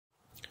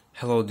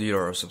Hello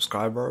dear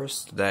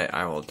subscribers, today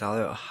I will tell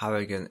you how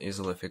you can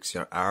easily fix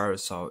your error.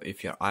 So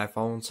if your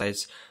iPhone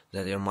says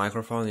that your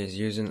microphone is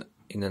using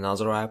in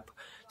another app,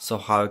 so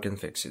how you can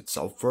fix it.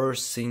 So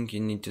first thing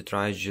you need to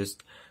try is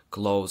just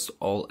close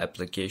all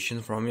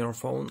application from your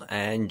phone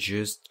and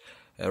just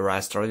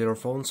restart your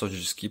phone. So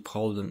just keep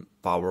holding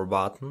power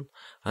button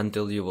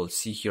until you will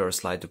see here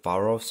slide to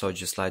power off. So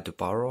just slide to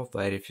power off,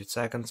 wait a few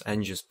seconds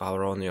and just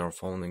power on your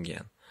phone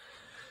again.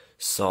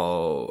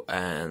 So,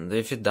 and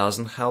if it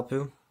doesn't help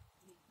you,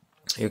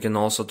 you can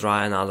also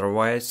try another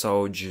way,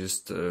 so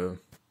just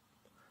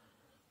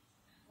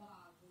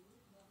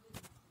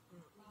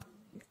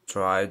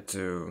try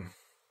to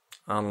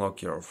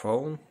unlock your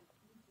phone,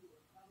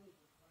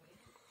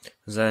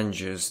 then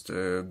just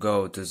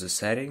go to the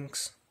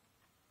settings,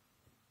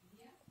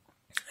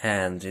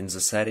 and in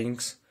the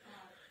settings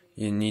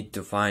you need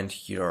to find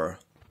here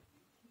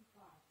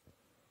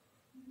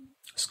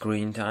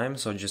screen time,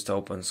 so just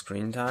open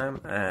screen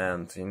time,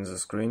 and in the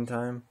screen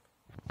time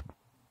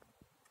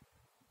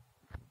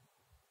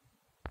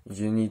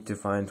you need to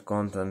find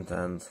content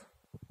and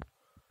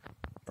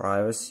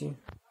privacy,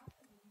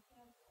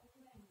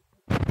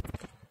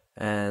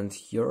 and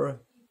here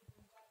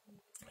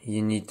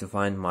you need to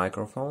find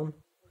microphone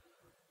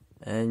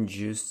and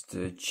just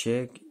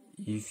check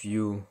if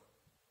you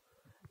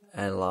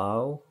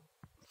allow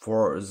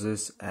for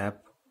this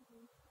app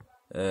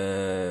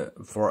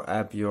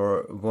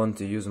you want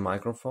to use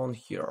microphone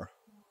here.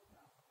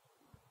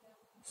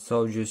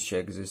 So just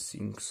check these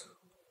things.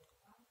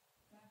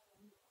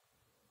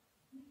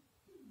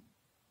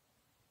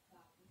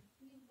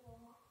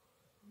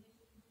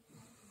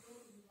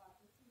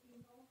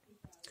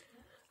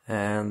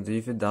 And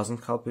if it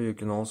doesn't help you, you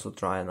can also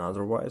try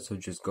another way. So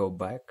just go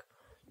back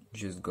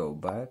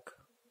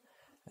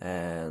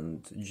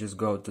and just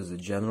go to the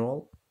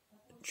general,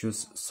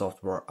 choose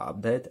software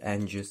update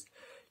and just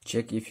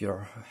check if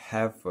you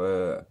have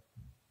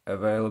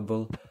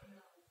available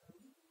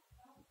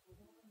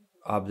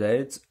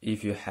updates.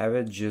 If you have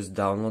it, just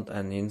download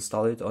and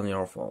install it on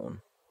your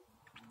phone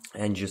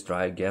and just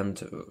try again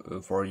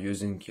for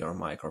using your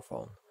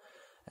microphone.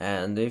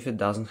 And if it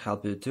doesn't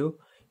help you too,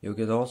 you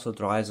can also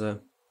try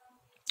the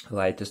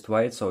latest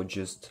way, so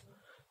just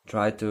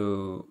try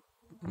to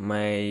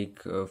make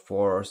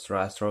forced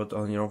restart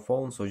on your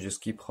phone, so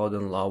just keep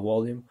holding low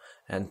volume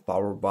and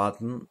power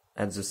button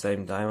at the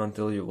same time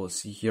until you will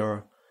see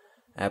here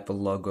Apple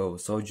logo.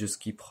 So just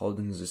keep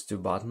holding these two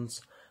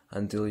buttons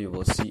until you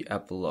will see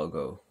Apple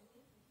logo.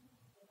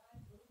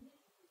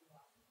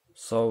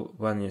 So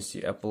when you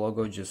see Apple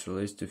logo, just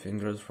release 2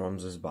 fingers from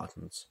these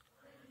buttons.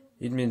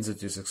 It means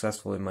that you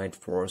successfully made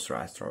forced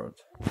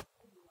restart.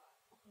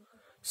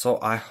 So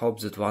I hope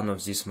that one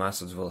of these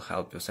methods will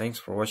help you. Thanks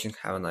for watching,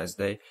 have a nice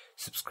day,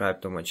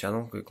 subscribe to my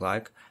channel, click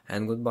like,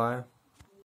 and goodbye.